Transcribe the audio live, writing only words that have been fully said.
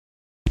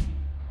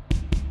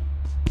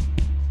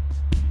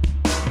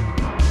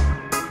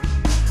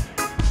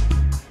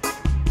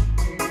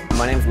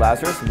name's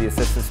Lazarus. I'm the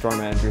assistant store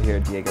manager here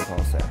at Diego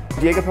Pellicer.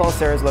 Diego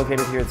Pellicer is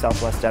located here in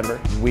Southwest Denver.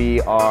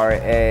 We are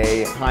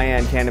a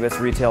high-end cannabis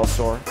retail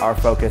store. Our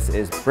focus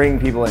is bringing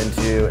people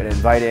into an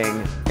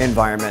inviting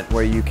environment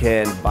where you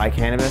can buy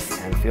cannabis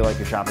and feel like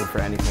you're shopping for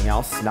anything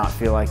else, not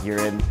feel like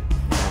you're in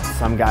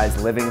some guy's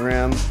living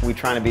room. We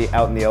try to be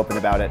out in the open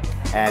about it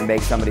and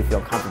make somebody feel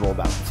comfortable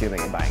about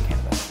consuming and buying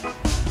cannabis.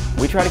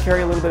 We try to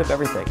carry a little bit of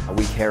everything.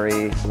 We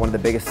carry one of the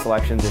biggest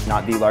selections, if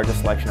not the largest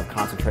selection of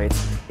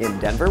concentrates in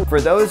Denver.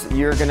 For those,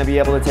 you're going to be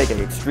able to take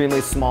an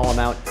extremely small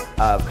amount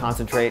of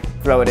concentrate,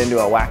 throw it into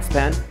a wax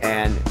pen,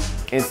 and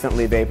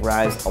instantly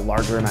vaporize a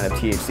larger amount of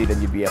THC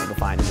than you'd be able to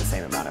find in the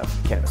same amount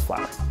of cannabis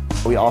flower.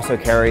 We also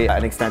carry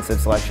an extensive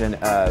selection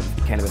of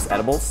cannabis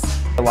edibles.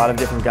 A lot of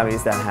different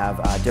gummies that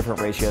have different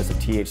ratios of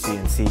THC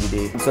and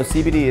CBD. So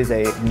CBD is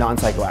a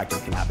non-psychoactive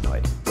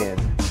cannabinoid in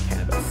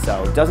cannabis.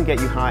 So it doesn't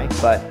get you high,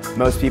 but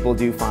most people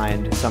do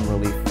find some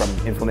relief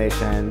from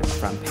inflammation,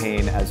 from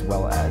pain, as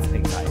well as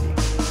anxiety.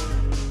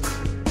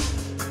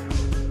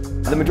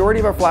 The majority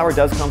of our flower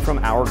does come from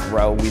our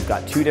grow. We've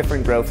got 2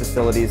 different grow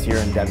facilities here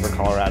in Denver,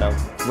 Colorado.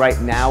 Right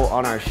now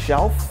on our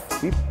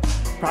shelf, we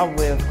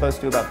probably have close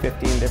to about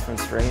 15 different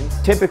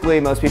strains. Typically,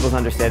 most people's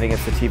understanding of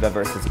sativa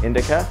versus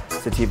indica.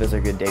 Sativas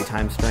are good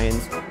daytime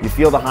strains. You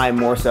feel the high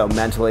more so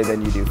mentally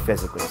than you do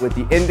physically. With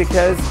the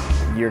indicas,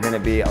 you're going to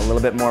be a little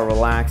bit more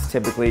relaxed.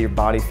 Typically, your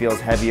body feels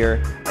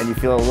heavier and you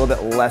feel a little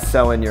bit less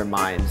so in your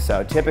mind.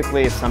 So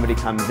typically, if somebody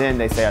comes in,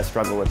 they say, I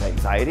struggle with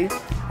anxiety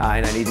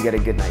and I need to get a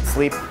good night's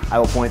sleep, I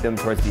will point them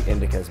towards the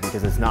indicas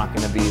because it's not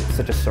going to be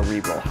such a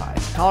cerebral high.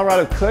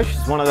 Colorado Kush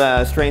is one of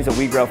the strains that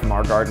we grow from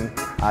our garden.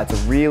 It's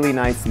a really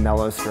nice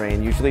mellow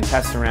strain, usually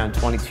tests around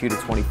 22 to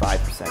 25%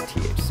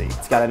 THC.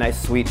 It's got a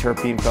nice sweet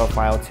terpene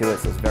profile to it,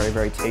 so it's very,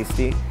 very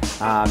tasty.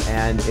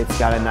 And it's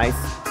got a nice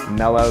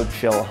mellow,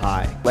 chill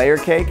high. Layer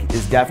Cake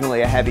is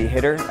definitely a heavy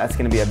hitter. That's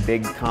going to be a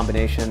big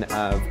combination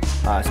of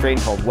a strain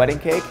called Wedding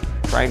Cake,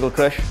 Triangle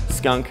Kush,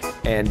 Skunk,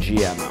 and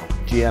GMO.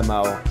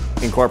 GMO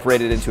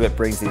incorporated into it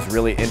brings these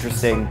really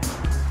interesting,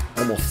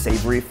 almost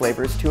savory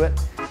flavors to it.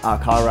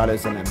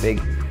 Colorado's in a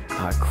big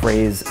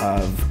craze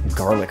of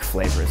garlic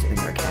flavors in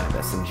their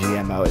cannabis, and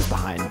GMO is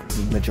behind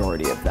the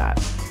majority of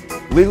that.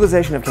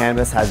 Legalization of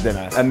cannabis has been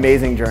an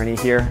amazing journey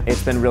here.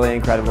 It's been really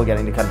incredible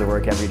getting to come to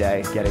work every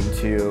day, getting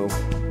to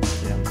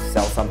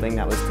sell something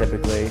that was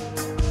typically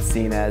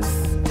seen as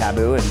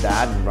taboo and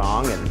bad and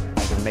wrong, and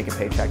I can make a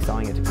paycheck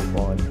selling it to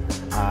people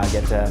and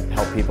get to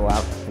help people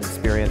out and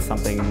experience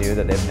something new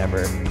that they've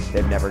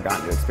never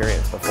gotten to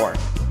experience before.